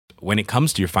when it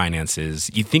comes to your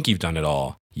finances, you think you've done it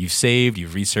all. You've saved,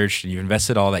 you've researched, and you've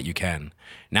invested all that you can.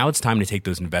 Now it's time to take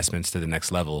those investments to the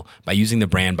next level by using the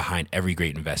brand behind every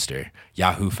great investor,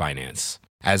 Yahoo Finance.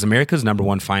 As America's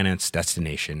 #1 finance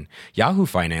destination, Yahoo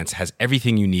Finance has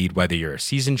everything you need, whether you're a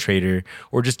seasoned trader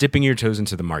or just dipping your toes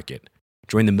into the market.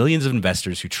 Join the millions of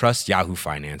investors who trust Yahoo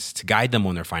Finance to guide them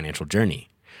on their financial journey.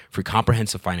 For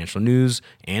comprehensive financial news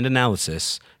and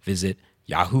analysis, visit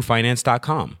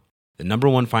yahoofinance.com, the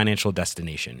 #1 financial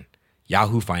destination,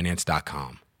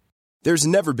 yahoofinance.com. There's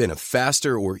never been a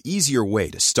faster or easier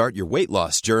way to start your weight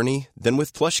loss journey than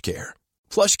with PlushCare.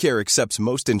 PlushCare accepts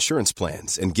most insurance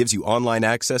plans and gives you online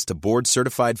access to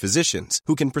board-certified physicians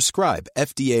who can prescribe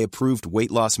FDA-approved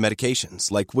weight loss medications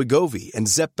like Wegovy and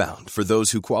Zepbound for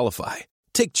those who qualify.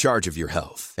 Take charge of your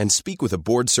health and speak with a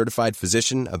board-certified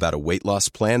physician about a weight loss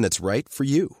plan that's right for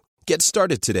you. Get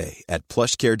started today at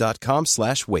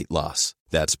plushcare.com/weight loss.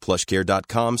 That's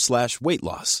plushcare.com/weight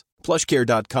loss.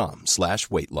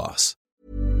 plushcare.com/weight loss.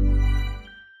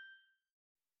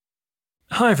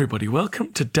 Hi everybody,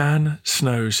 welcome to Dan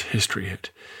Snow's History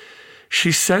Hit.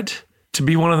 She's said to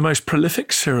be one of the most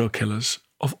prolific serial killers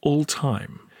of all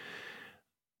time.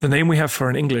 The name we have for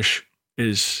her in English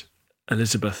is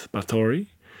Elizabeth Báthory,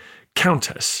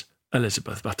 Countess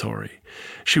Elizabeth Báthory.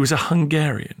 She was a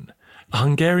Hungarian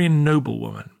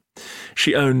noblewoman.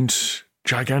 She owned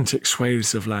gigantic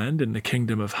swathes of land in the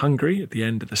Kingdom of Hungary at the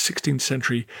end of the 16th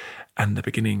century and the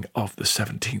beginning of the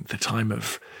 17th, a time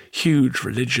of huge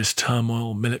religious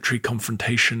turmoil, military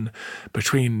confrontation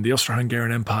between the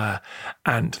Austro-Hungarian Empire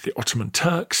and the Ottoman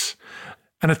Turks,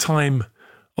 and a time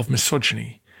of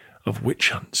misogyny, of witch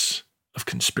hunts, of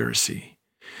conspiracy.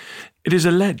 It is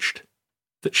alleged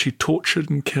that she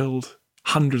tortured and killed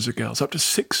hundreds of girls, up to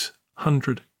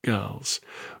 600 girls,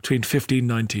 between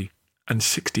 1590 and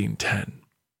 1610.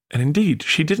 And indeed,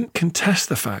 she didn't contest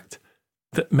the fact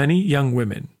that many young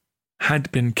women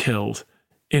had been killed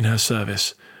in her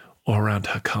service or around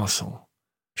her castle.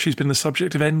 She's been the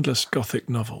subject of endless Gothic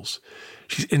novels.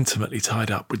 She's intimately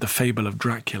tied up with the fable of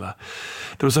Dracula.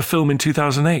 There was a film in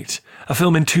 2008, a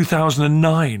film in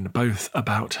 2009, both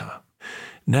about her.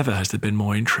 Never has there been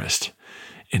more interest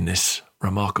in this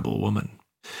remarkable woman.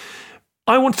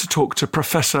 I want to talk to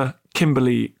Professor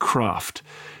Kimberly Craft.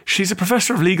 She's a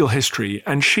professor of legal history,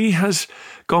 and she has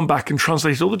gone back and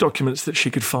translated all the documents that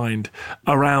she could find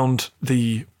around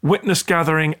the witness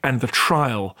gathering and the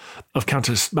trial of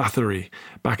Countess Báthory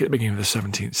back at the beginning of the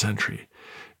 17th century.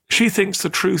 She thinks the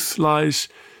truth lies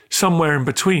somewhere in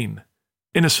between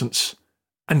innocence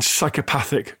and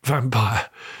psychopathic vampire.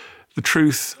 The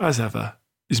truth, as ever,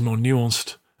 is more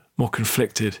nuanced, more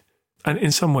conflicted, and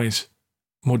in some ways,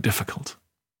 more difficult.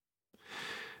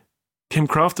 Kim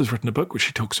Craft has written a book which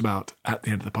she talks about at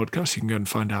the end of the podcast. You can go and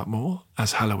find out more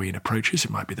as Halloween approaches.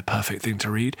 It might be the perfect thing to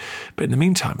read. But in the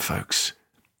meantime, folks,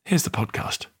 here's the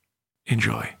podcast.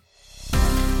 Enjoy.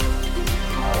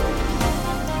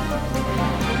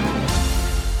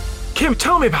 Kim,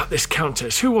 tell me about this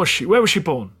countess. Who was she? Where was she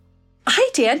born?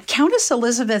 Hi, Dan. Countess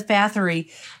Elizabeth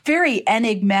Báthory, very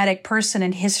enigmatic person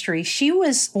in history. She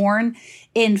was born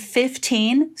in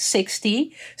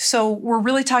 1560. So we're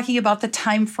really talking about the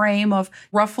time frame of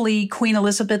roughly Queen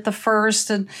Elizabeth I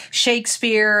and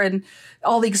Shakespeare and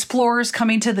all the explorers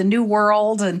coming to the New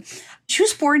World. And she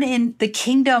was born in the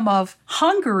Kingdom of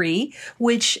Hungary,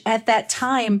 which at that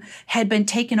time had been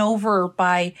taken over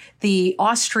by the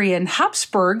Austrian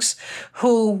Habsburgs,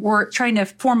 who were trying to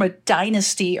form a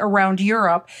dynasty around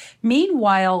Europe.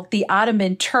 Meanwhile, the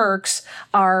Ottoman Turks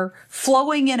are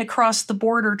flowing in across the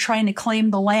border trying to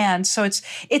claim the land. So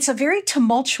it's a very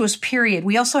tumultuous period.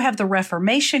 We also have the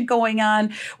Reformation going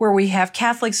on, where we have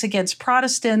Catholics against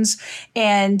Protestants.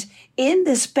 And in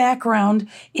this background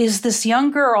is this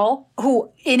young girl who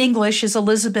in English is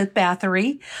Elizabeth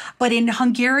Báthory, but in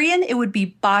Hungarian it would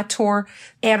be Bátor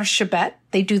Erzsébet.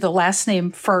 They do the last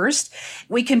name first.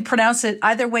 We can pronounce it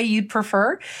either way you'd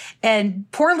prefer.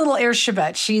 And poor little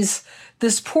Erzsébet, she's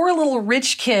this poor little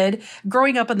rich kid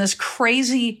growing up in this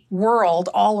crazy world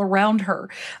all around her.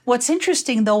 What's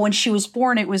interesting, though, when she was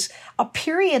born, it was a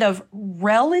period of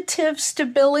relative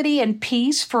stability and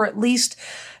peace for at least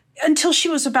until she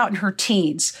was about in her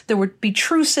teens. There would be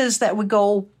truces that would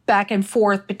go back and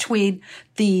forth between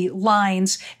the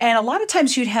lines. And a lot of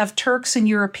times you'd have Turks and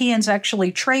Europeans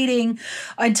actually trading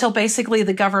until basically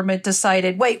the government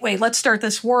decided, wait, let's start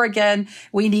this war again.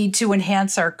 We need to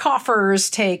enhance our coffers,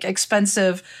 take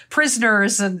expensive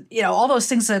prisoners, and, all those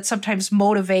things that sometimes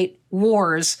motivate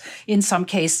wars in some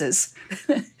cases.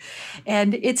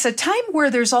 And it's a time where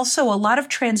there's also a lot of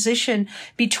transition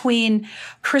between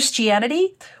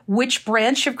Christianity, which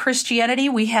branch of Christianity.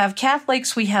 We have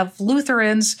Catholics, we have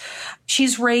Lutherans.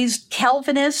 She's raised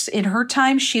Calvinists in her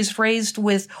time. She's raised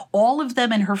with all of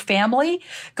them in her family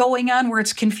going on, where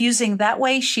it's confusing that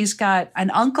way. She's got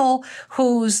an uncle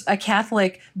who's a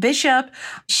Catholic bishop.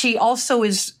 She also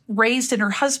is raised in her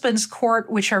husband's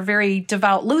court, which are very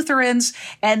devout Lutherans.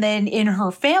 And then in her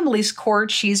family's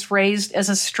court, she's raised as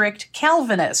a strict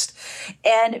Calvinist.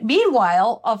 And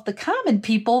meanwhile, of the common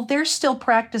people, they're still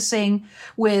practicing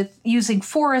with using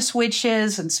forest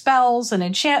witches and spells and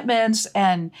enchantments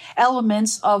and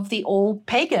elements of the old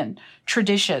pagan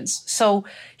traditions. So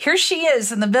here she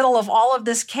is in the middle of all of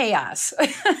this chaos.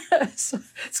 So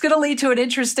it's going to lead to an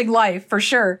interesting life for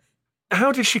sure.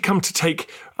 How did she come to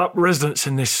take up residence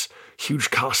in this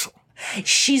huge castle?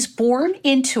 She's born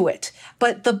into it,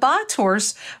 but the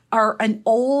Bators are an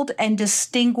old and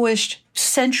distinguished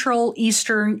Central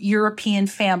Eastern European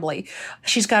family.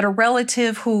 She's got a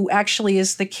relative who actually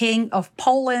is the king of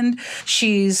Poland.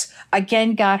 She's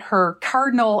again got her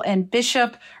cardinal and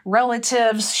bishop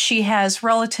relatives. She has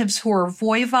relatives who are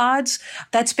voivodes.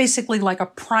 That's basically like a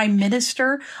prime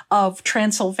minister of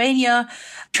Transylvania.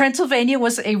 Transylvania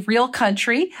was a real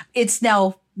country. It's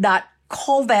now not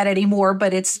called that anymore,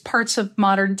 but it's parts of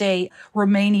modern day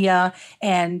Romania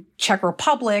and Czech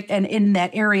Republic, and in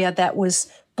that area that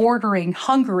was bordering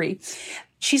Hungary.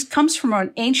 She comes from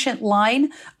an ancient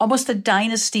line, almost a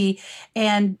dynasty,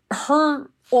 and her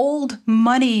old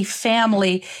money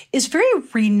family is very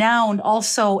renowned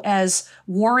also as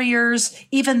warriors.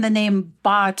 Even the name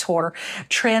Bator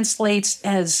translates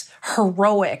as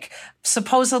heroic.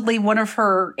 Supposedly one of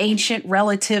her ancient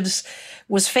relatives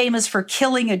was famous for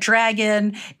killing a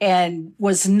dragon and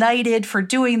was knighted for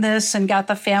doing this and got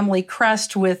the family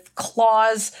crest with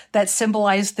claws that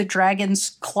symbolized the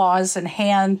dragon's claws and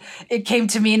hand. It came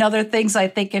to mean other things, I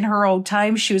think, in her own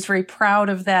time. She was very proud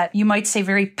of that, you might say,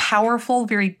 very powerful,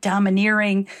 very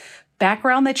domineering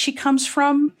background that she comes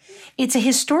from. It's a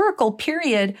historical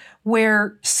period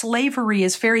where slavery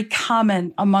is very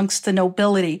common amongst the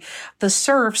nobility. The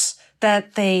serfs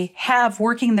that they have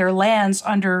working their lands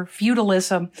under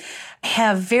feudalism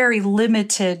have very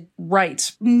limited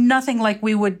rights. Nothing like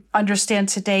we would understand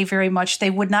today very much. They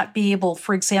would not be able,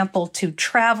 for example, to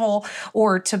travel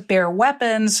or to bear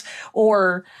weapons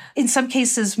or in some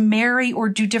cases marry or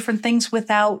do different things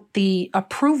without the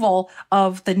approval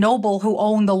of the noble who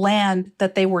owned the land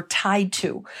that they were tied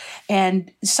to.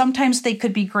 And sometimes they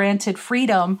could be granted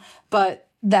freedom, but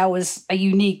that was a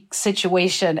unique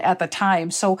situation at the time.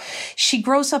 So she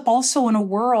grows up also in a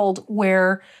world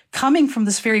where, coming from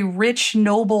this very rich,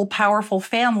 noble, powerful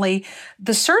family,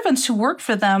 the servants who work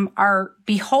for them are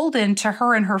beholden to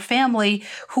her and her family,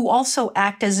 who also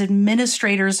act as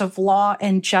administrators of law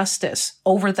and justice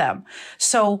over them.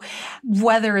 So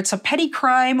whether it's a petty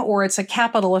crime or it's a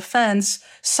capital offense,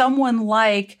 someone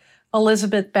like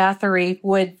Elizabeth Bathory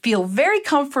would feel very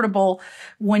comfortable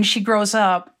when she grows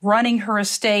up running her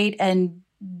estate and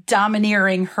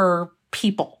domineering her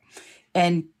people.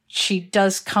 And she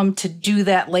does come to do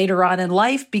that later on in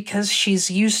life because she's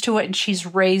used to it and she's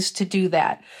raised to do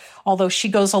that. Although she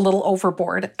goes a little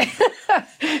overboard,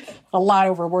 a lot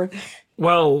overboard.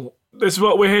 Well, this is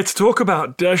what we're here to talk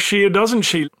about, does she or doesn't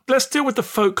she? Let's deal with the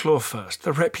folklore first,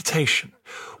 the reputation.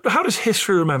 How does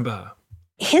history remember her?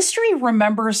 History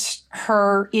remembers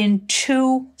her in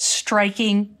two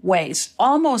striking ways,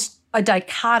 almost a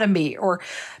dichotomy or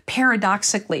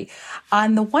paradoxically.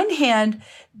 On the one hand,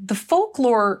 the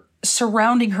folklore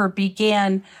surrounding her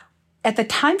began at the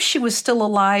time she was still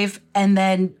alive, and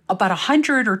then about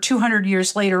 100 or 200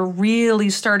 years later really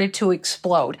started to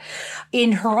explode.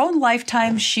 In her own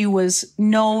lifetime, she was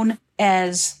known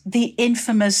as the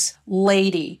infamous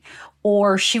lady,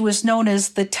 or she was known as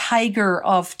the Tiger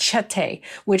of Chete,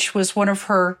 which was one of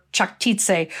her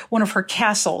Chaktice, one of her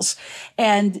castles.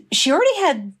 And she already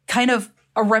had kind of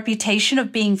a reputation of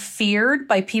being feared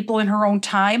by people in her own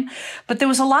time. But there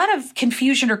was a lot of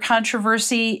confusion or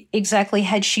controversy exactly,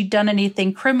 had she done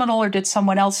anything criminal or did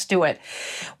someone else do it?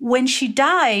 When she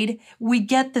died, we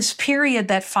get this period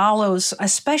that follows,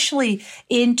 especially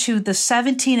into the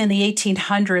 17 and the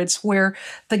 1800s, where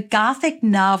the Gothic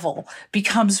novel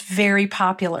becomes very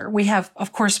popular. We have,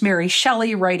 of course, Mary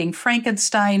Shelley writing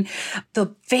Frankenstein.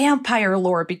 The vampire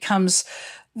lore becomes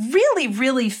really,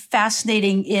 really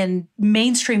fascinating in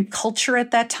mainstream culture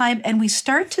at that time. And we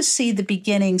start to see the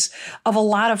beginnings of a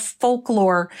lot of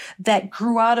folklore that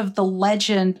grew out of the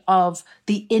legend of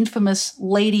the infamous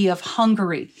Lady of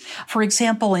Hungary. For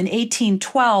example, in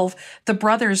 1812, the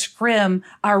Brothers Grimm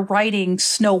are writing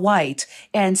Snow White,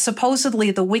 and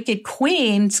supposedly the Wicked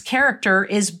Queen's character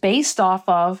is based off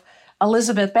of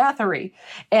Elizabeth Bathory.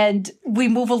 And we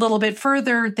move a little bit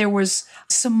further. There was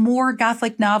some more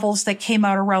Gothic novels that came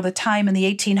out around the time in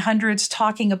the 1800s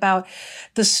talking about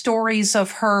the stories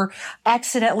of her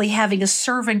accidentally having a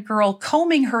servant girl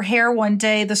combing her hair one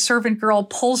day. The servant girl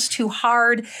pulls too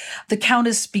hard. The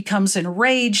Countess becomes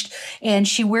enraged and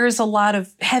she wears a lot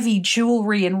of heavy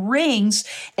jewelry and rings.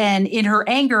 And in her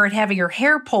anger at having her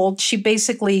hair pulled, she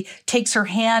basically takes her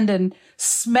hand and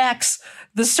smacks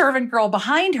the servant girl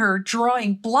behind her,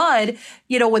 drawing blood,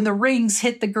 when the rings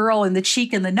hit the girl in the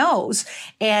cheek and the nose.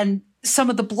 And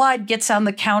some of the blood gets on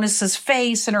the Countess's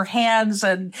face and her hands.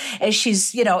 And as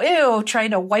she's, trying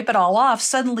to wipe it all off,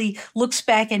 suddenly looks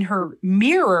back in her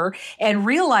mirror and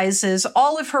realizes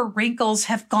all of her wrinkles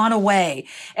have gone away.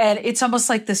 And it's almost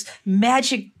like this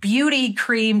magic beauty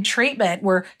cream treatment.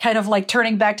 We're kind of like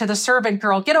turning back to the servant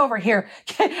girl. Get over here.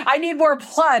 I need more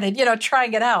blood, and,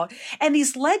 trying it out. And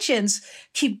these legends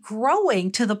keep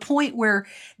growing to the point where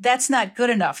that's not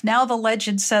good enough. Now the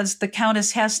legend says the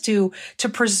Countess has to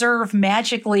preserve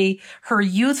magically her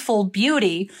youthful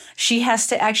beauty. She has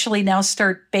to actually now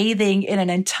start bathing in an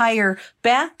entire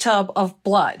bathtub of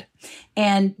blood.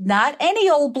 And not any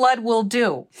old blood will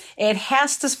do. It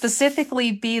has to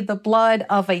specifically be the blood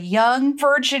of a young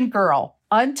virgin girl,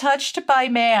 untouched by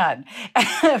man,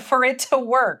 for it to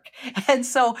work. And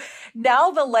so now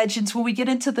the legends, when we get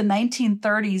into the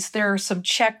 1930s, there are some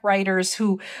Czech writers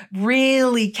who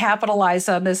really capitalize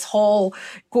on this whole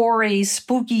gory,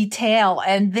 spooky tale.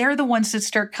 And they're the ones that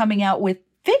start coming out with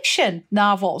fiction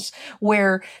novels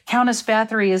where Countess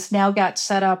Bathory has now got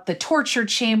set up the torture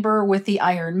chamber with the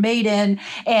Iron Maiden,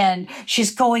 and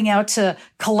she's going out to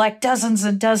collect dozens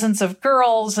and dozens of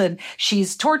girls, and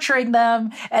she's torturing them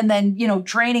and then,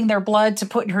 draining their blood to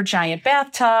put in her giant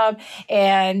bathtub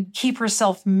and keep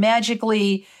herself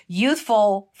magically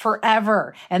youthful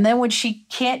forever. And then when she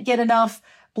can't get enough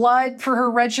blood for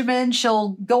her regimen,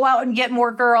 she'll go out and get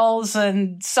more girls,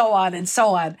 and so on and so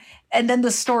on. And then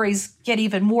the stories get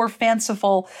even more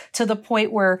fanciful to the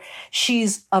point where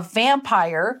she's a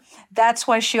vampire. That's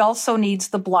why she also needs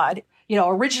the blood.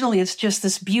 Originally it's just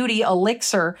this beauty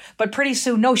elixir, but pretty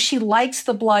soon, no, she likes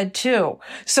the blood too.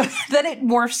 So then it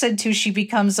morphs into she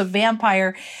becomes a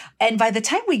vampire. And by the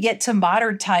time we get to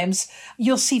modern times,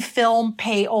 you'll see film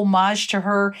pay homage to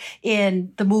her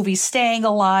in the movie Staying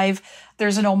Alive.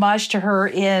 There's an homage to her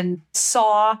in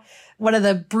Saw. One of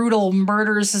the brutal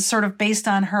murders is sort of based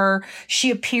on her. She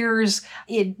appears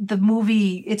in the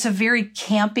movie. It's a very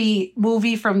campy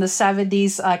movie from the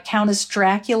 70s, Countess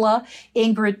Dracula.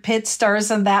 Ingrid Pitt stars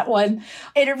in that one.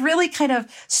 And it really kind of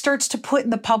starts to put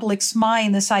in the public's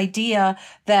mind this idea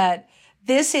that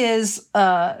this is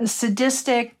a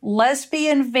sadistic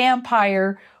lesbian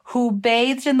vampire who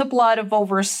bathed in the blood of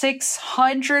over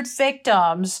 600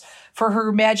 victims for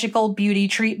her magical beauty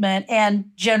treatment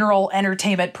and general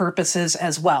entertainment purposes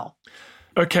as well.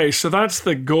 Okay, so that's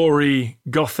the gory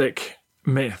Gothic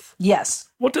myth. Yes.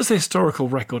 What does the historical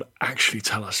record actually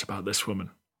tell us about this woman?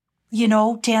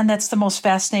 Dan, that's the most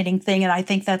fascinating thing. And I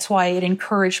think that's why it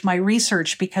encouraged my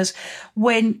research, because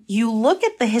when you look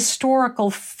at the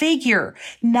historical figure,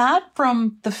 not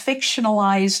from the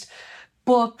fictionalized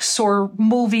books or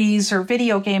movies or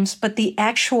video games, but the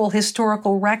actual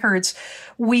historical records,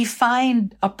 we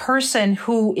find a person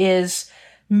who is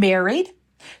married.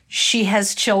 She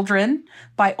has children.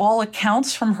 By all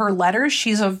accounts from her letters,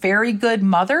 she's a very good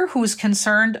mother who's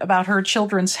concerned about her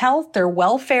children's health, their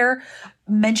welfare,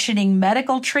 mentioning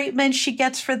medical treatment she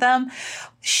gets for them.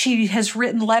 She has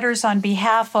written letters on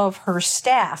behalf of her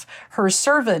staff, her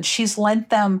servants. She's lent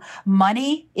them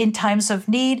money in times of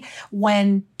need.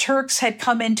 When Turks had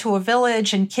come into a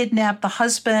village and kidnapped the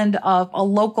husband of a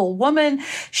local woman,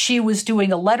 she was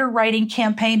doing a letter writing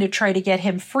campaign to try to get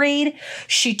him freed.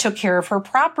 She took care of her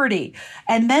property.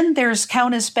 And then there's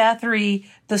Countess Bathory,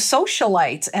 the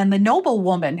socialite and the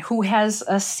noblewoman who has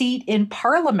a seat in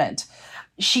Parliament.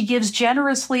 She gives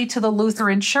generously to the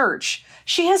Lutheran Church.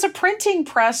 She has a printing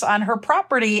press on her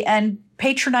property and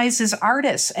patronizes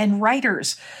artists and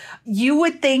writers. You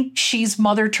would think she's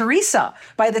Mother Teresa.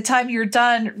 By the time you're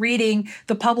done reading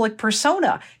the public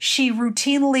persona, she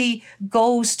routinely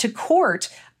goes to court.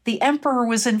 The emperor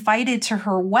was invited to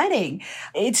her wedding.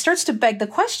 It starts to beg the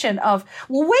question of,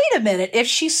 well, wait a minute, if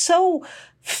she's so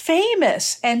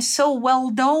famous and so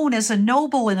well known as a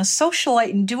noble and a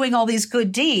socialite and doing all these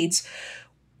good deeds,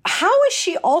 how is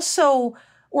she also,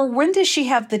 or when does she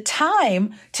have the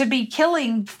time to be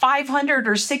killing 500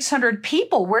 or 600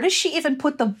 people? Where does she even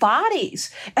put the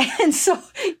bodies? And so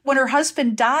when her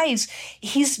husband dies,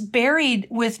 he's buried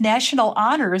with national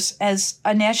honors as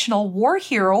a national war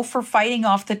hero for fighting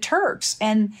off the Turks.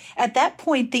 And at that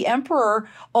point, the emperor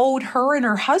owed her and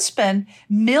her husband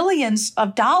millions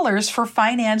of dollars for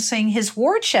financing his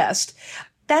war chest.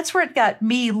 That's where it got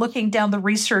me looking down the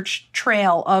research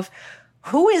trail of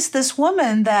who is this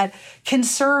woman that can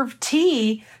serve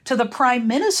tea to the prime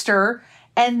minister?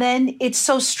 And then it's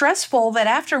so stressful that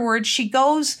afterwards she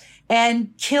goes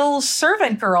and kills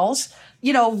servant girls,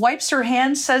 wipes her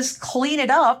hands, says, clean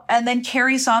it up, and then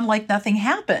carries on like nothing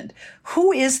happened.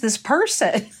 Who is this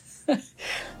person?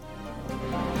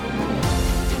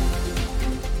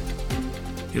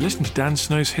 You're listening to Dan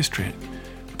Snow's History Hit.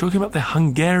 We're talking about the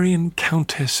Hungarian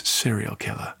Countess serial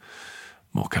killer.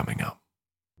 More coming up.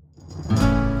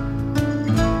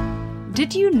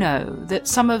 Did you know that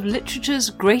some of literature's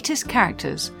greatest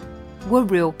characters were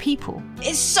real people?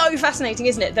 It's so fascinating,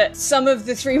 isn't it, that some of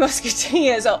the Three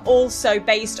Musketeers are also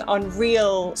based on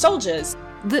real soldiers?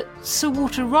 That Sir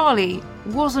Walter Raleigh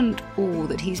wasn't all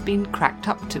that he's been cracked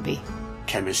up to be.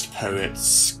 Chemist, poet,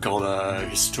 scholar,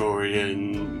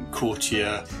 historian,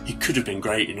 courtier. He could have been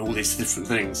great in all these different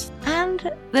things.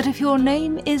 And that if your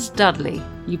name is Dudley,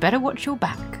 you better watch your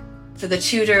back. For the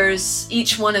Tudors,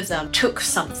 each one of them took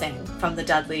something from the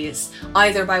Dudleys,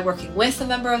 either by working with a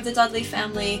member of the Dudley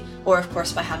family, or of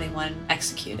course by having one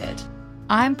executed.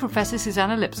 I'm Professor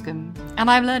Susanna Lipscomb, and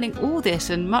I'm learning all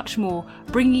this and much more,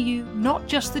 bringing you Not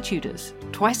Just the Tudors,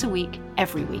 twice a week,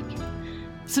 every week.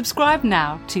 Subscribe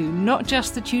now to Not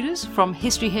Just the Tudors from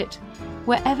History Hit,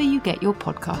 wherever you get your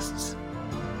podcasts.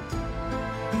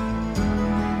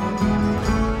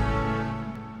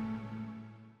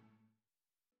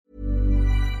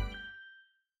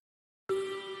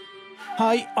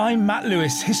 Hi, I'm Matt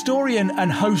Lewis, historian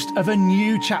and host of a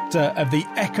new chapter of the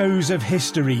Echoes of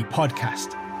History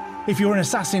podcast. If you're an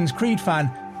Assassin's Creed fan,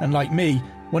 and like me,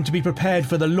 want to be prepared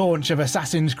for the launch of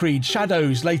Assassin's Creed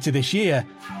Shadows later this year,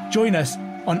 join us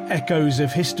on Echoes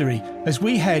of History as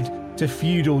we head to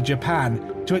feudal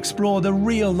Japan to explore the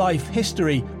real-life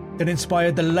history that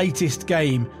inspired the latest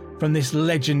game from this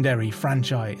legendary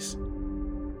franchise.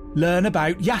 Learn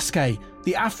about Yasuke,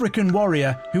 the African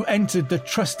warrior who entered the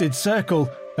trusted circle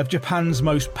of Japan's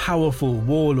most powerful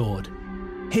warlord.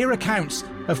 Hear accounts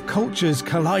of cultures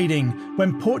colliding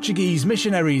when Portuguese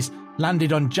missionaries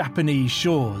landed on Japanese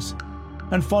shores,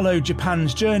 and follow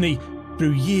Japan's journey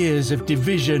through years of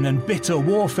division and bitter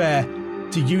warfare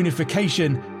to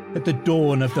unification at the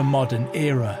dawn of the modern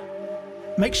era.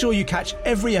 Make sure you catch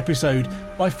every episode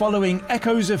by following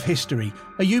Echoes of History,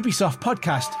 a Ubisoft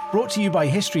podcast brought to you by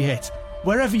History Hit,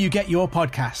 wherever you get your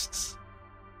podcasts.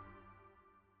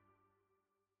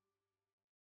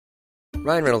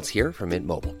 Ryan Reynolds here from Mint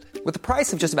Mobile. With the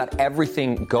price of just about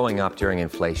everything going up during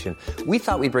inflation, we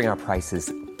thought we'd bring our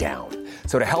prices down.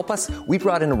 So to help us, we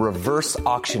brought in a reverse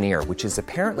auctioneer, which is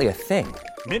apparently a thing.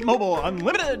 Mint Mobile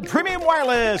Unlimited Premium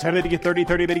Wireless. How to get 30,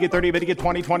 30, how to get 30, how to get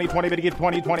 20, 20, 20, how to get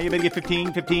 20, 20, how to get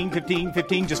 15, 15, 15,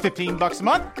 15, just $15 a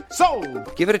month?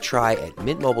 Sold! Give it a try at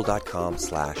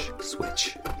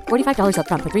mintmobile.com/switch. $45 up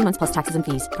front for 3 months plus taxes and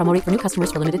fees. Promo rate for new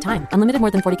customers for limited time. Unlimited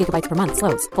more than 40 gigabytes per month.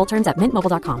 Slows full terms at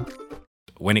mintmobile.com.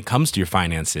 When it comes to your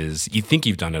finances, you think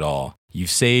you've done it all. You've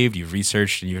saved, you've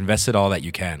researched, and you've invested all that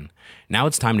you can. Now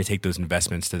it's time to take those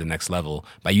investments to the next level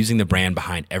by using the brand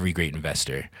behind every great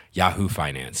investor, Yahoo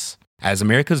Finance. As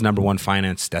America's #1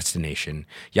 finance destination,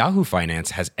 Yahoo Finance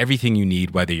has everything you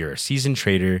need, whether you're a seasoned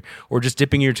trader or just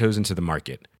dipping your toes into the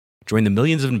market. Join the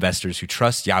millions of investors who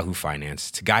trust Yahoo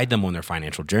Finance to guide them on their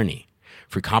financial journey.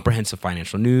 For comprehensive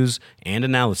financial news and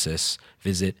analysis,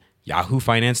 visit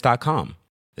yahoofinance.com.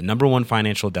 The #1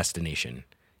 financial destination,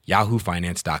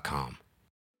 yahoofinance.com.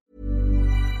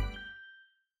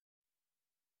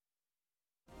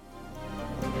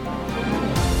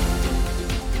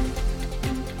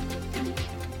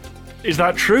 Is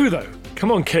that true, though?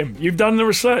 Come on, Kim, you've done the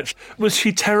research. Was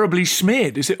she terribly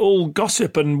smeared? Is it all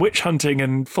gossip and witch hunting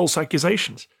and false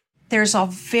accusations? There's a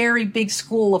very big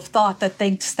school of thought that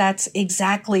thinks that's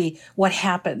exactly what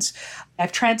happens.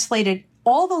 I've translated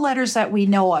all the letters that we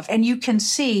know of, and you can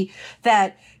see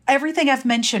that everything I've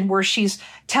mentioned, where she's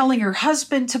telling her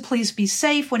husband to please be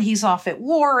safe when he's off at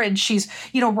war, and she's,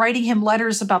 writing him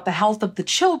letters about the health of the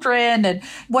children and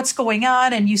what's going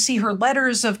on. And you see her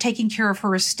letters of taking care of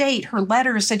her estate, her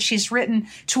letters that she's written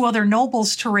to other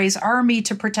nobles to raise army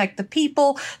to protect the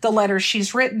people, the letters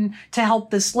she's written to help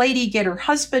this lady get her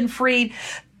husband freed.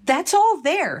 That's all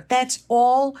there. That's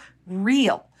all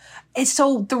real. And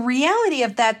so the reality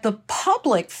of that, the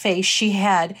public face she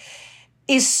had,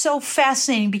 is so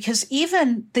fascinating, because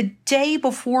even the day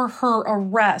before her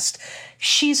arrest,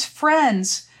 she's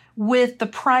friends with the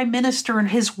prime minister and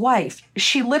his wife.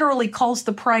 She literally calls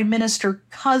the prime minister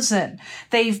cousin.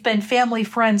 They've been family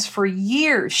friends for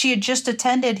years. She had just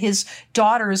attended his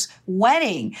daughter's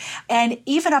wedding. And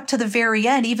even up to the very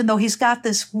end, even though he's got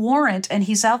this warrant and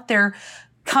he's out there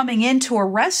coming in to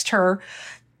arrest her,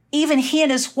 even he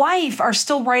and his wife are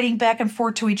still writing back and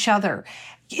forth to each other.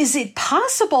 Is it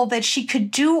possible that she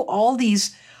could do all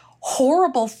these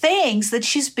horrible things that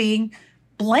she's being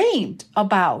blamed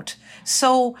about?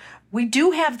 So we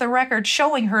do have the record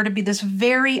showing her to be this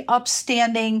very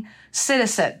upstanding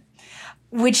citizen,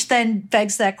 which then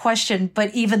begs that question.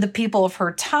 But even the people of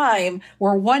her time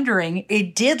were wondering.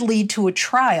 It did lead to a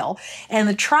trial. And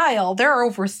the trial, there are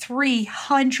over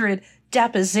 300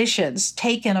 depositions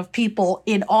taken of people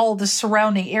in all the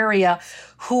surrounding area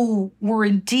who were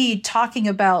indeed talking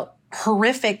about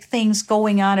horrific things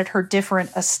going on at her different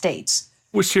estates.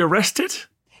 Was she arrested?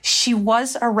 She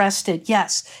was arrested,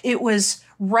 yes. It was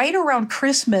right around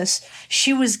Christmas.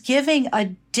 She was giving a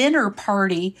dinner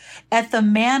party at the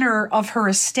manor of her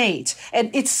estate. And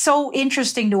it's so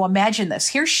interesting to imagine this.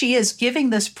 Here she is giving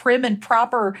this prim and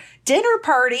proper dinner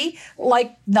party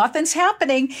like nothing's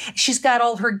happening. She's got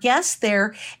all her guests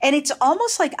there. And it's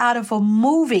almost like out of a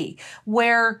movie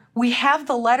where we have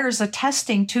the letters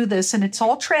attesting to this, and it's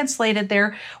all translated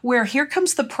there, where here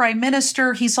comes the prime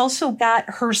minister. He's also got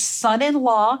her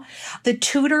son-in-law, the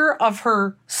tutor of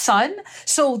her son.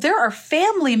 So there are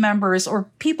family members or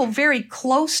people very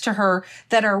close to her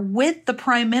that are with the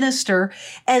prime minister,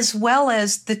 as well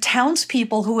as the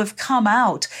townspeople who have come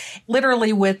out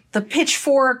literally with the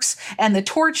pitchforks and the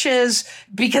torches,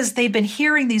 because they've been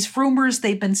hearing these rumors.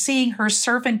 They've been seeing her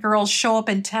servant girls show up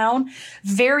in town,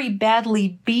 very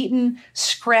badly beaten,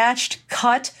 scratched,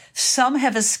 cut. Some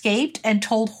have escaped and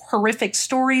told horrific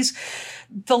stories.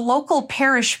 The local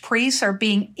parish priests are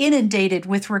being inundated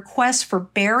with requests for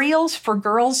burials for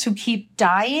girls who keep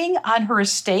dying on her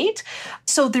estate.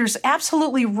 So there's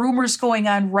absolutely rumors going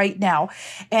on right now.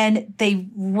 And they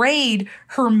raid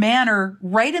her manor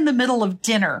right in the middle of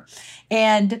dinner.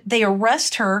 And they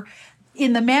arrest her.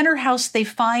 In the manor house, they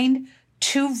find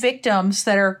 2 victims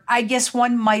that are, I guess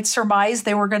one might surmise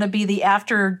they were going to be the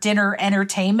after dinner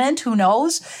entertainment. Who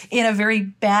knows? In a very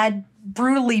bad,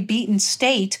 brutally beaten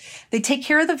state. They take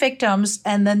care of the victims,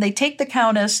 and then they take the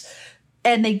countess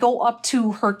and they go up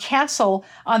to her castle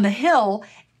on the hill.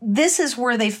 This is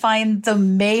where they find the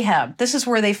mayhem. This is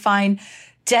where they find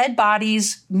dead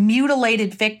bodies,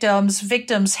 mutilated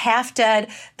victims half dead.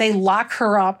 They lock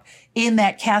her up in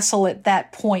that castle at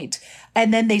that point.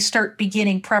 And then they start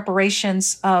beginning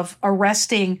preparations of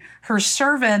arresting her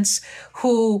servants,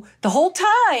 who the whole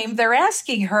time they're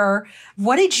asking her,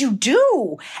 what did you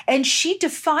do? And she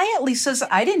defiantly says,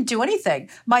 I didn't do anything.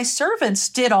 My servants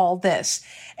did all this.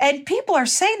 And people are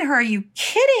saying to her, are you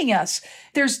kidding us?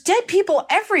 There's dead people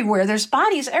everywhere. There's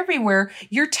bodies everywhere.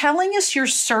 You're telling us your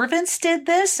servants did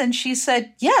this? And she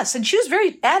said, yes. And she was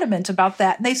very adamant about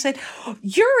that. And they said,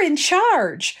 you're in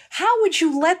charge. How would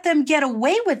you let them get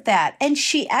away with that? And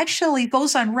she actually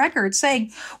goes on record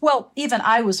saying, well, even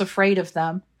I was afraid of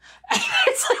them.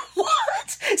 It's like,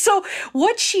 what? So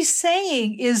what she's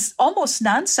saying is almost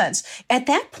nonsense. At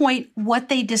that point, what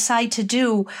they decide to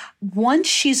do, once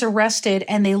she's arrested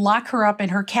and they lock her up in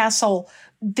her castle,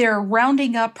 they're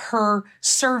rounding up her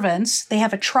servants. They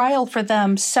have a trial for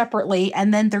them separately,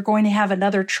 and then they're going to have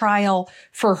another trial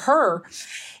for her.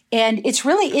 And it's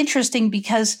really interesting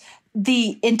because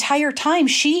the entire time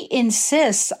she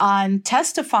insists on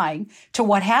testifying to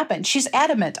what happened. She's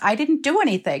adamant. I didn't do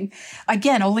anything.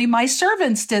 Again, only my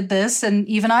servants did this, and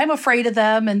even I'm afraid of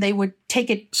them, and they would take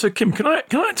it. So, Kim, can I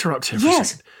interrupt here for yes. a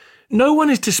second? No one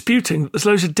is disputing that there's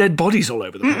loads of dead bodies all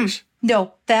over the place.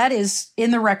 No, that is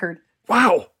in the record.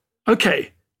 Wow.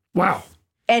 Okay. Wow.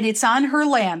 And it's on her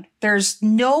land. There's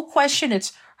no question.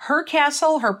 It's her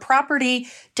castle, her property,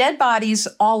 dead bodies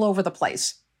all over the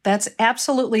place. That's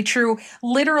absolutely true.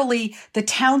 Literally, the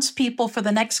townspeople for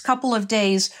the next couple of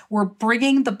days were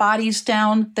bringing the bodies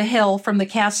down the hill from the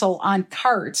castle on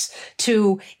carts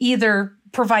to either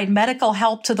provide medical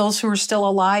help to those who are still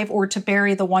alive or to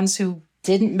bury the ones who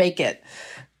didn't make it.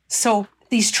 So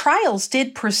these trials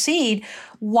did proceed,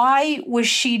 why was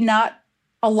she not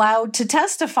allowed to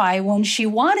testify when she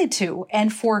wanted to?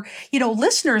 And for,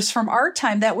 listeners from our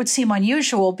time, that would seem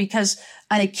unusual because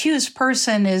an accused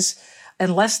person is,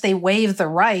 unless they waive the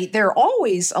right, they're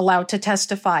always allowed to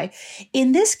testify.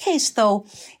 In this case, though,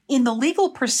 in the legal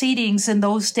proceedings in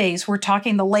those days, we're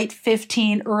talking the late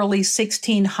early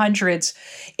 1600s,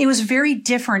 it was very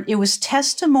different. It was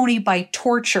testimony by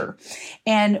torture.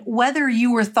 And whether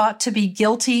you were thought to be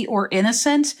guilty or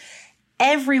innocent,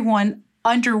 everyone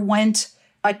underwent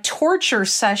a torture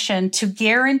session to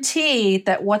guarantee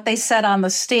that what they said on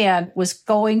the stand was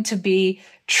going to be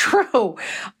true.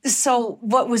 So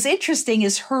what was interesting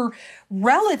is her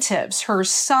relatives, her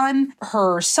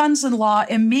sons-in-law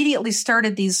immediately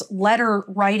started these letter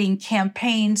writing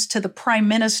campaigns to the prime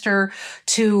minister,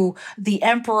 to the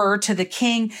emperor, to the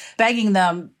king, begging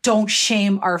them, don't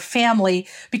shame our family.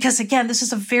 Because again, this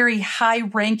is a very high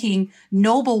ranking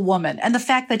noble woman. And the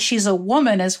fact that she's a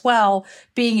woman as well,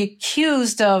 being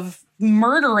accused of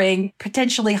murdering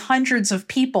potentially hundreds of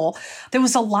people, there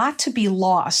was a lot to be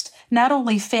lost. Not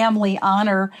only family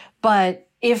honor, but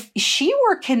if she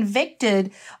were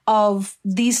convicted of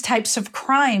these types of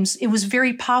crimes, it was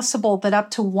very possible that up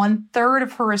to 1/3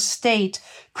 of her estate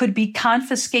could be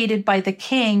confiscated by the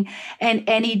king, and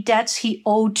any debts he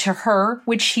owed to her,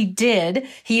 which he did,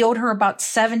 he owed her about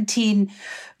 17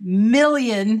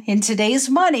 million in today's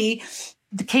money,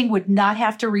 the king would not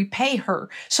have to repay her.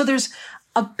 So there's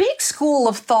a big school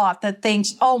of thought that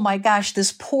thinks, oh my gosh,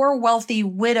 this poor wealthy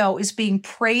widow is being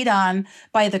preyed on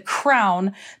by the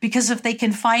crown because if they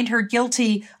can find her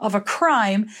guilty of a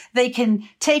crime, they can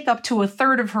take up to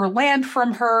 1/3 of her land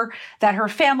from her that her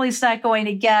family's not going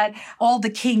to get. All the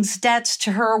king's debts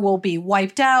to her will be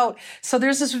wiped out. So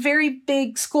there's this very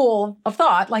big school of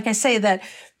thought, like I say, that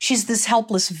she's this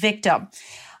helpless victim.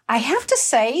 I have to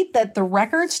say that the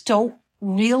records don't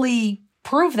really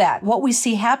prove that. What we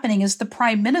see happening is the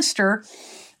prime minister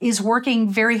is working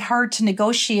very hard to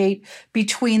negotiate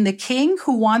between the king,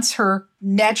 who wants her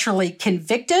naturally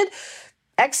convicted,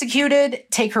 executed,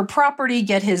 take her property,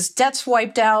 get his debts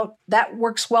wiped out. That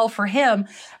works well for him,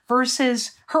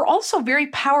 versus her also very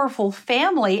powerful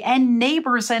family and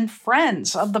neighbors and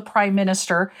friends of the prime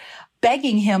minister,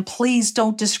 begging him, please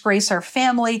don't disgrace our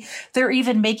family. They're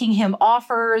even making him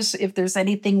offers. If there's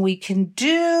anything we can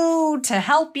do to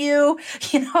help you,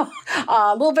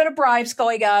 a little bit of bribes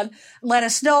going on. Let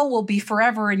us know. We'll be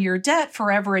forever in your debt,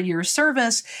 forever in your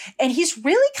service. And he's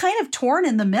really kind of torn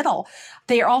in the middle.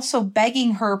 They are also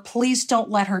begging her, please don't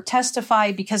let her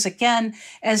testify, because again,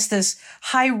 as this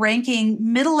high-ranking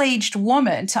middle-aged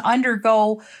woman to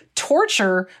undergo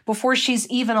torture before she's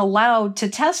even allowed to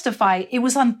testify, it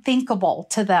was unthinkable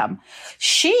to them.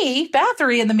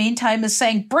 Bathory, in the meantime, is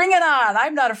saying, bring it on.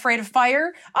 I'm not afraid of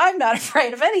fire. I'm not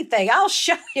afraid of anything. I'll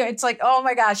show you. It's like, oh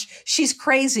my gosh, she's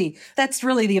crazy. That's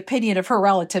really the opinion of her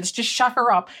relatives. Just shut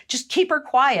her up. Just keep her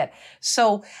quiet.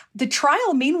 So the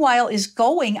trial, meanwhile, is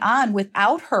going on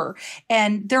without her.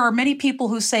 And there are many people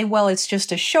who say, well, it's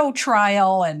just a show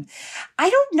trial. And I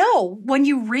don't know. When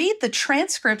you read the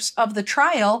transcripts of the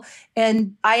trial,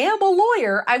 and I am a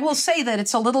lawyer, I will say that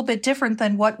it's a little bit different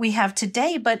than what we have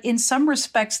today. But in some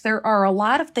respects, there are a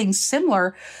lot of things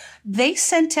similar. They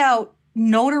sent out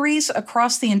notaries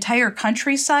across the entire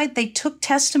countryside. They took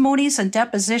testimonies and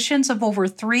depositions of over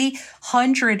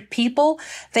 300 people.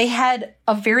 They had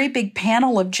a very big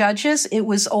panel of judges. It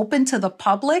was open to the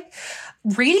public.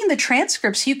 Reading the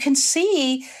transcripts, you can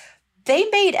see they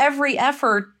made every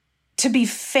effort to be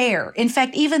fair. In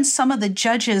fact, even some of the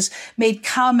judges made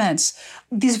comments,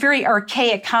 these very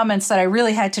archaic comments that I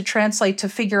really had to translate to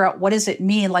figure out what does it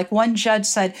mean. Like one judge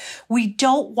said, we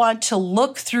don't want to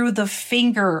look through the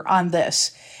finger on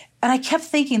this. And I kept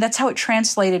thinking that's how it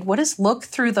translated. What does look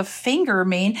through the finger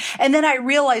mean? And then I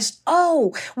realized,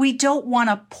 oh, we don't want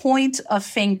to point a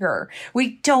finger.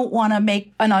 We don't want to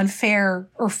make an unfair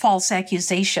or false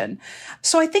accusation.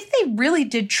 So I think they really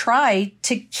did try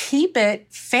to keep it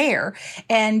fair.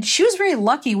 And she was very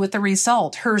lucky with the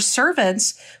result. Her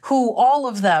servants, who all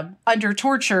of them under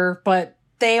torture, but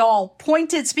they all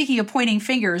pointed, speaking of pointing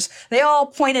fingers, they all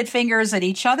pointed fingers at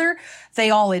each other.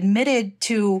 They all admitted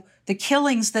to the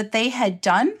killings that they had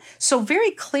done. So very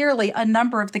clearly, a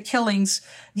number of the killings,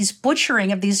 these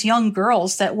butchering of these young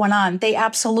girls that went on, they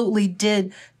absolutely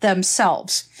did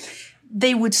themselves.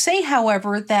 They would say,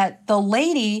 however, that the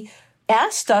lady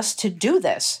asked us to do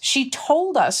this. She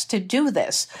told us to do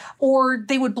this. Or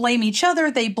they would blame each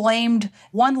other. They blamed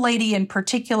one lady in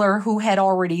particular who had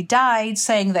already died,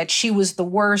 saying that she was the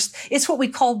worst. It's what we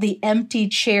call the empty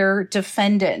chair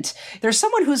defendant. There's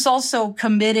someone who's also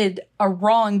committed a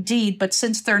wrong deed, but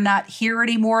since they're not here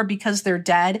anymore because they're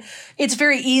dead, it's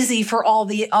very easy for all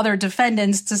the other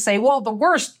defendants to say, well, the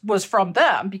worst was from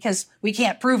them because we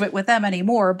can't prove it with them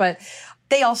anymore. But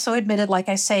they also admitted, like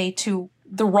I say, to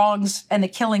the wrongs and the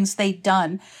killings they'd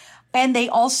done. And they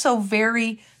also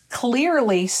very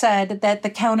clearly said that the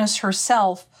Countess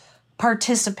herself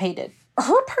participated.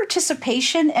 Her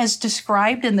participation, as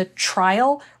described in the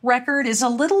trial record, is a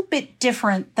little bit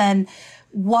different than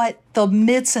what the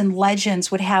myths and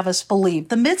legends would have us believe.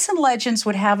 The myths and legends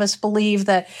would have us believe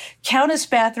that Countess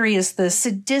Bathory is the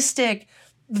sadistic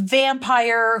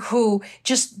vampire who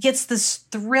just gets this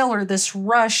thrill or this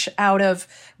rush out of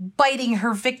biting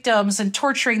her victims and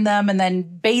torturing them and then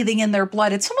bathing in their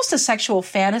blood. It's almost a sexual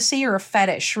fantasy or a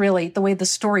fetish, really, the way the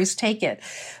stories take it.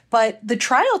 But the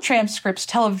trial transcripts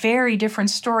tell a very different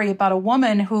story about a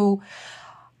woman who,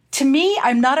 to me,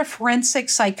 I'm not a forensic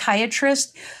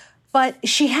psychiatrist, but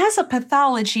she has a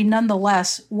pathology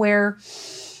nonetheless where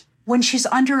when she's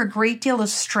under a great deal of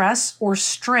stress or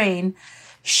strain,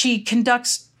 she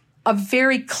conducts a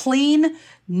very clean,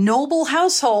 noble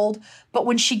household, but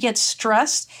when she gets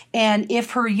stressed, and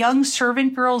if her young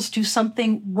servant girls do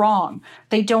something wrong,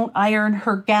 they don't iron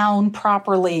her gown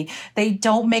properly, they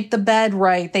don't make the bed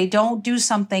right, they don't do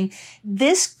something,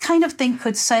 this kind of thing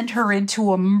could send her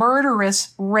into a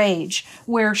murderous rage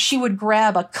where she would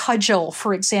grab a cudgel,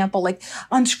 for example, like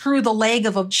unscrew the leg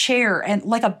of a chair and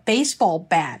like a baseball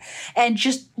bat and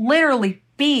just literally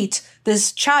beat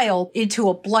this child into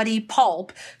a bloody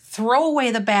pulp, throw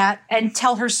away the bat and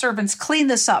tell her servants, clean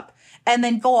this up, and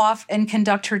then go off and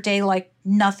conduct her day like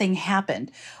nothing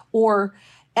happened. Or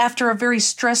after a very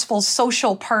stressful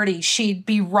social party, she'd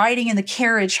be riding in the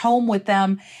carriage home with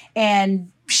them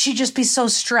and she'd just be so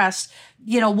stressed.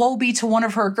 Woe be to one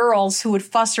of her girls who would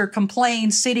fuss or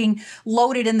complain, sitting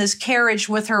loaded in this carriage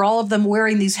with her, all of them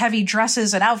wearing these heavy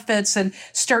dresses and outfits, and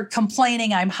start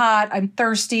complaining, I'm hot, I'm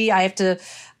thirsty, I have to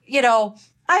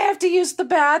use the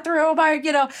bathroom.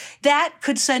 That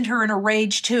could send her in a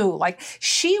rage too. Like,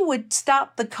 she would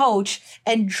stop the coach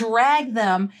and drag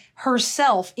them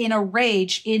herself in a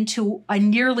rage into a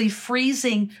nearly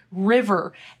freezing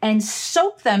river and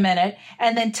soak them in it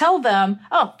and then tell them,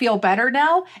 oh, feel better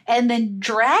now? And then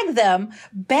drag them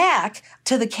back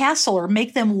to the castle or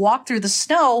make them walk through the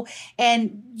snow.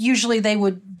 And usually they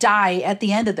would die at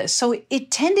the end of this. So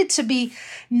it tended to be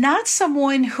not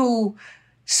someone who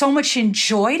so much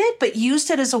enjoyed it, but used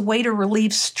it as a way to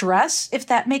relieve stress, if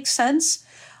that makes sense.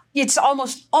 It's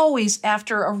almost always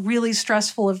after a really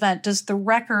stressful event does the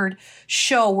record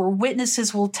show where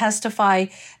witnesses will testify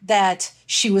that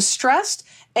she was stressed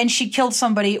and she killed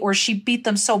somebody, or she beat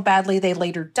them so badly they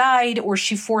later died, or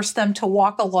she forced them to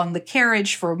walk along the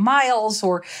carriage for miles,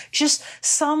 or just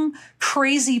some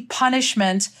crazy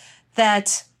punishment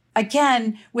that,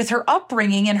 again, with her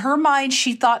upbringing, in her mind,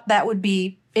 she thought that would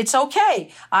be, it's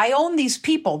okay. I own these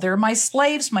people. They're my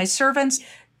slaves, my servants.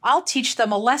 I'll teach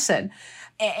them a lesson.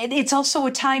 And it's also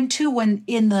a time, too, when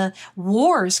in the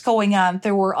wars going on,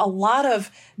 there were a lot of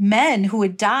men who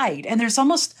had died. And there's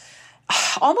almost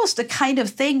a kind of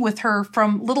thing with her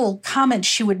from little comments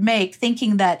she would make,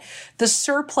 thinking that the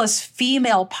surplus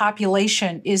female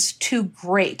population is too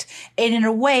great. And in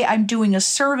a way, I'm doing a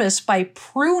service by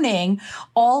pruning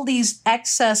all these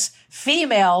excess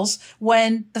females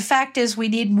when the fact is we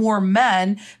need more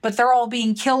men, but they're all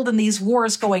being killed in these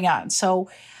wars going on. So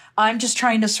I'm just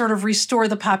trying to sort of restore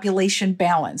the population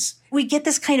balance. We get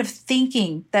this kind of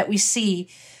thinking that we see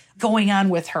going on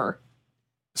with her.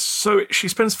 So she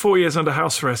spends 4 years under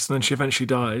house arrest and then she eventually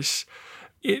dies.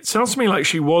 It sounds to me like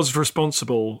she was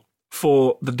responsible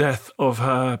for the death of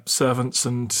her servants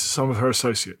and some of her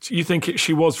associates. You think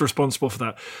she was responsible for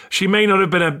that? She may not have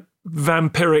been a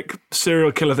vampiric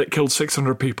serial killer that killed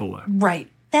 600 people, though. Right.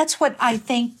 That's what I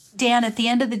think, Dan, at the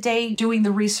end of the day, doing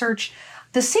the research,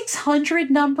 the 600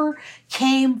 number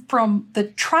came from the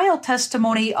trial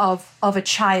testimony of a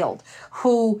child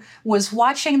who was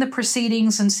watching the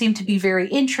proceedings and seemed to be very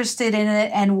interested in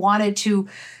it and wanted to,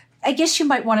 I guess you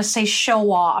might want to say,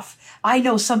 show off. I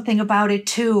know something about it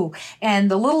too.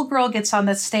 And the little girl gets on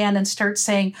the stand and starts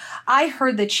saying, I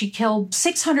heard that she killed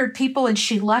 600 people and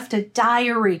she left a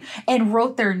diary and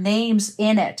wrote their names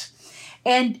in it.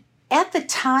 And at the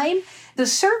time, the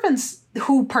servants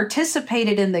who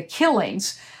participated in the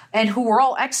killings and who were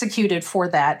all executed for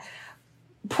that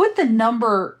put the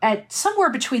number at somewhere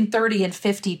between 30 and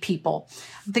 50 people.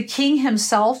 The king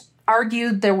himself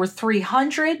argued there were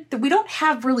 300. We don't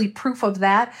have really proof of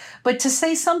that, but to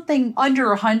say something under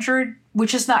 100,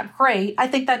 which is not great, I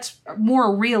think that's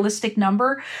more a realistic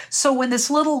number. So when this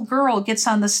little girl gets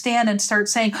on the stand and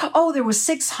starts saying, oh, there was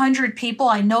 600 people,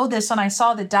 I know this, and I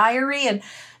saw the diary, and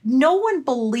no one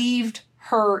believed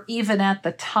her even at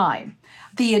the time.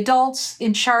 The adults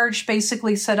in charge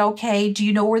basically said, okay, do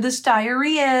you know where this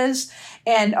diary is?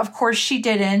 And of course she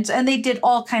didn't. And they did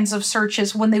all kinds of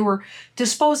searches when they were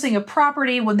disposing of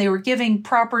property, when they were giving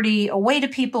property away to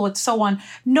people and so on.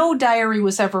 No diary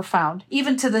was ever found.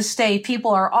 Even to this day,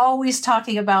 people are always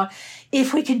talking about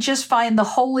if we can just find the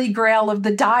holy grail of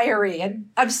the diary. And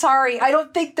I'm sorry, I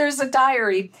don't think there's a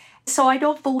diary. So I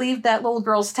don't believe that little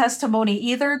girl's testimony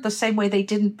either, the same way they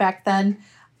didn't back then.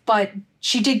 But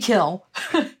she did kill.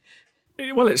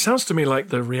 Well, it sounds to me like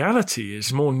the reality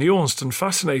is more nuanced and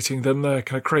fascinating than the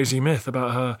kind of crazy myth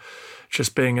about her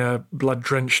just being a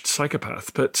blood-drenched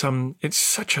psychopath. But it's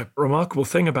such a remarkable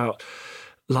thing about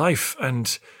life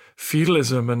and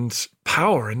feudalism and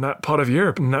power in that part of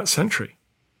Europe in that century.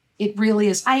 It really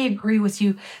is. I agree with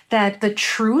you that the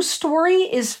true story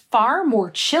is far more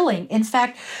chilling. In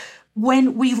fact,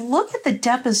 when we look at the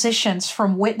depositions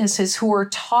from witnesses who are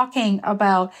talking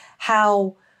about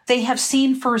how they have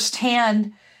seen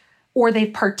firsthand or they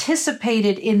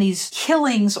participated in these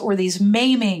killings or these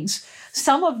maimings,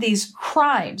 some of these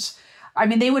crimes, I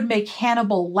mean, they would make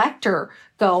Hannibal Lecter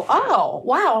go, oh,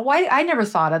 wow, why I never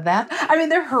thought of that. I mean,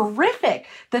 they're horrific.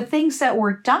 The things that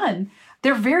were done,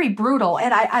 they're very brutal.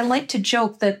 And I like to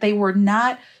joke that they were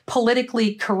not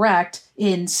politically correct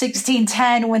in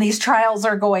 1610 when these trials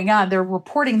are going on. They're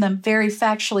reporting them very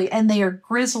factually, and they are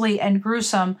grisly and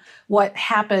gruesome what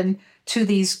happened to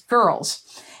these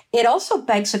girls. It also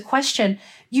begs a question.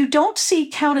 You don't see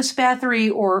Countess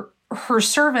Bathory or her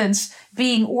servants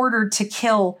being ordered to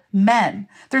kill men.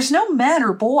 There's no men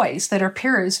or boys that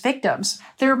appear as victims.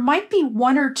 There might be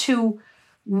one or two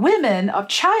women of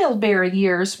childbearing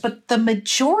years, but the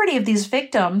majority of these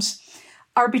victims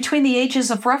are between the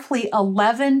ages of roughly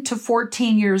 11 to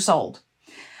 14 years old,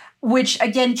 which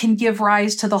again can give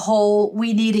rise to the whole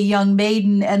we need a young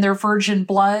maiden and their virgin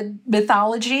blood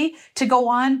mythology to go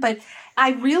on. But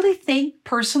I really think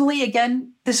personally,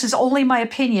 again, this is only my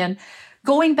opinion,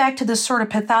 going back to the sort of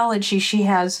pathology she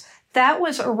has, that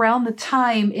was around the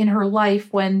time in her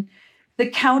life when the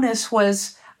Countess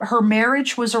her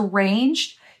marriage was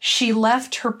arranged. She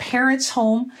left her parents'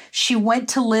 home. She went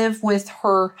to live with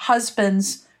her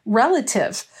husband's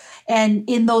relative. And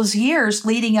in those years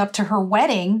leading up to her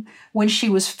wedding, when she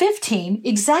was 15,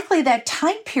 exactly that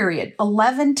time period,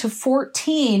 11 to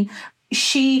 14,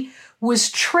 she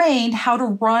was trained how to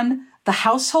run the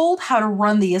household, how to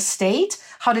run the estate,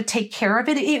 how to take care of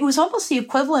it. It was almost the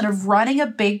equivalent of running a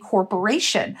big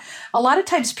corporation. A lot of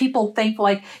times people think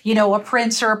like, a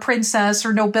prince or a princess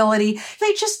or nobility,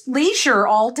 they just leisure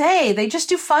all day. They just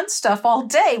do fun stuff all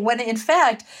day. When in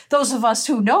fact, those of us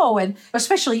who know, and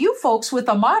especially you folks with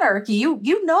a monarchy,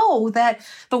 you know that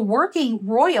the working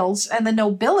royals and the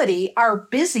nobility are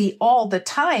busy all the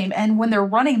time. And when they're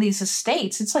running these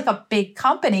estates, it's like a big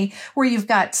company where you've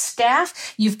got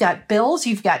staff, you've got bills,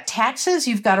 you've got taxes,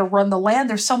 you've got to run the land.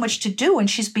 There's so much to do, and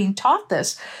she's being taught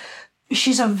this.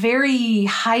 She's a very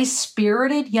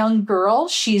high-spirited young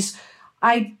girl.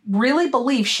 I really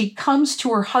believe she comes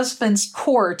to her husband's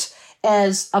court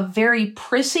as a very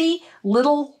prissy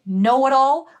little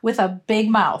know-it-all with a big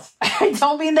mouth. I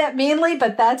don't mean that meanly,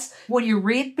 but that's when you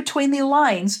read between the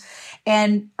lines.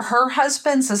 And her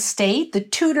husband's estate, the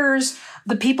tutors,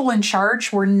 the people in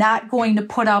charge were not going to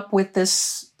put up with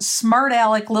this smart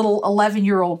aleck little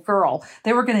 11-year-old girl.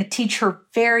 They were going to teach her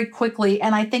very quickly,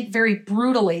 and I think very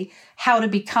brutally, how to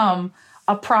become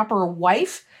a proper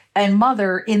wife and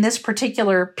mother in this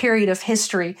particular period of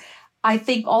history. I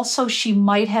think also she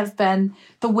might have been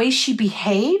the way she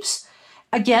behaves.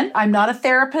 Again, I'm not a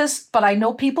therapist, but I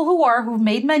know people who've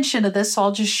made mention of this, so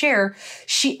I'll just share.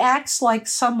 She acts like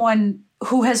someone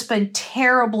who has been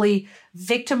terribly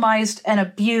victimized and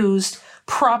abused,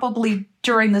 probably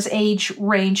during this age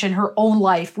range in her own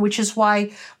life, which is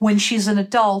why when she's an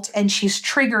adult and she's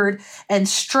triggered and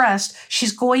stressed,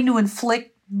 she's going to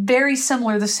inflict very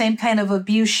similar, the same kind of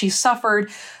abuse she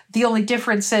suffered. The only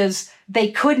difference is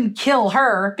they couldn't kill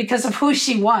her because of who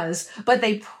she was, but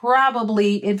they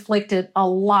probably inflicted a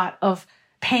lot of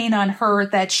pain on her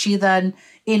that she then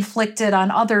inflicted on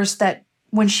others that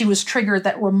when she was triggered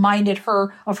that reminded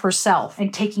her of herself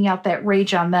and taking out that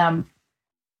rage on them.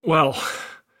 Well,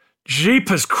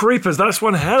 jeepers creepers, that's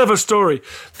one hell of a story.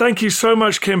 Thank you so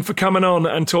much, Kim, for coming on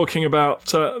and talking about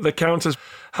the Countess.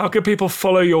 How can people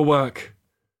follow your work?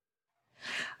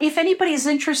 If anybody's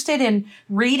interested in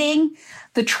reading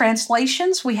the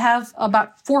translations, we have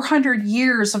about 400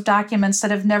 years of documents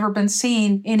that have never been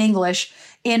seen in English.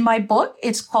 In my book,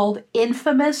 it's called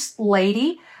Infamous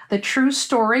Lady, The True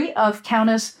Story of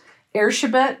Countess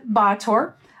Erzsébet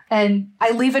Bátor. And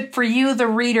I leave it for you, the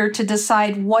reader, to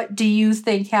decide what do you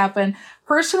think happened.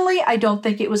 Personally, I don't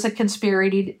think it was a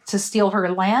conspiracy to steal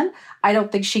her land. I don't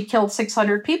think she killed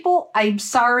 600 people. I'm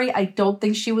sorry. I don't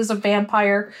think she was a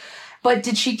vampire. But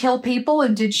did she kill people,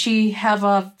 and did she have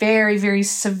a very, very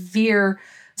severe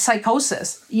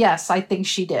psychosis? Yes, I think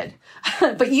she did.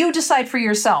 But you decide for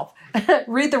yourself.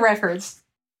 Read the records.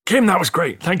 Kim, that was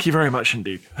great. Thank you very much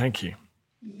indeed. Thank you.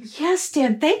 Yes,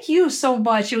 Dan, thank you so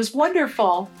much. It was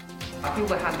wonderful. I feel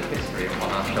the hand of history upon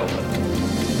our shoulders.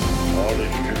 All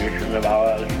this tradition of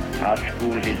ours, our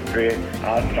school history,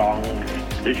 our songs,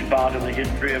 this part of the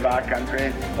history of our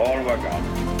country, all were gone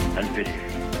and finished.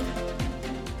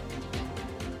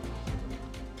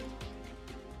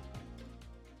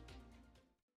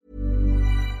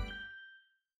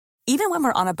 Even when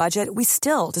we're on a budget, we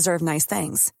still deserve nice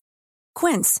things.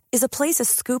 Quince is a place to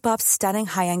scoop up stunning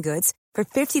high-end goods for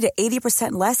 50 to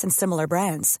 80% less than similar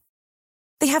brands.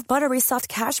 They have buttery soft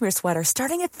cashmere sweaters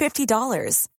starting at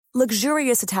 $50,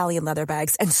 luxurious Italian leather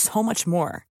bags, and so much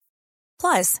more.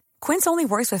 Plus, Quince only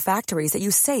works with factories that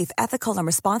use safe, ethical, and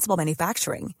responsible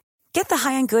manufacturing. Get the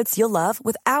high-end goods you'll love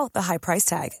without the high price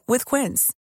tag with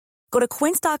Quince. Go to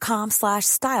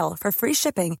quince.com/style for free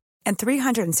shipping and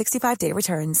 365-day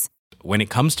returns. When it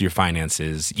comes to your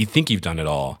finances, you think you've done it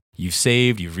all. You've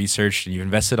saved, you've researched, and you've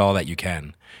invested all that you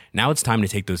can. Now it's time to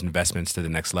take those investments to the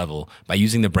next level by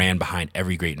using the brand behind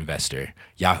every great investor,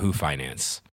 Yahoo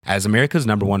Finance. As America's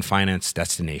 #1 finance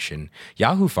destination,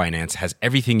 Yahoo Finance has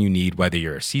everything you need, whether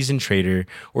you're a seasoned trader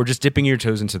or just dipping your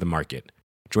toes into the market.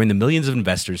 Join the millions of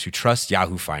investors who trust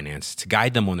Yahoo Finance to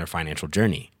guide them on their financial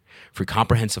journey. For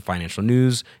comprehensive financial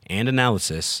news and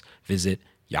analysis, visit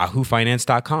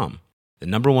yahoofinance.com, the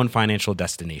 #1 financial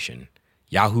destination,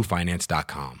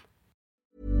 yahoofinance.com.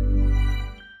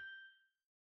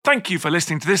 Thank you for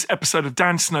listening to this episode of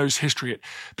Dan Snow's History Hit.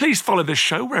 Please follow this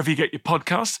show wherever you get your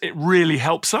podcasts. It really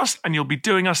helps us, and you'll be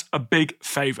doing us a big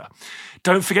favour.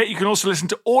 Don't forget, you can also listen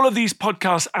to all of these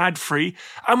podcasts ad-free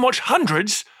and watch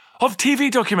hundreds of TV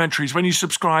documentaries when you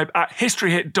subscribe at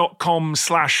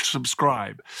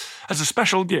historyhit.com/subscribe. As a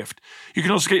special gift, you can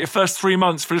also get your first 3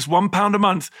 months for just £1 a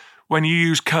month when you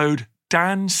use code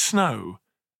DANSNOW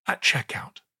at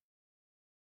checkout.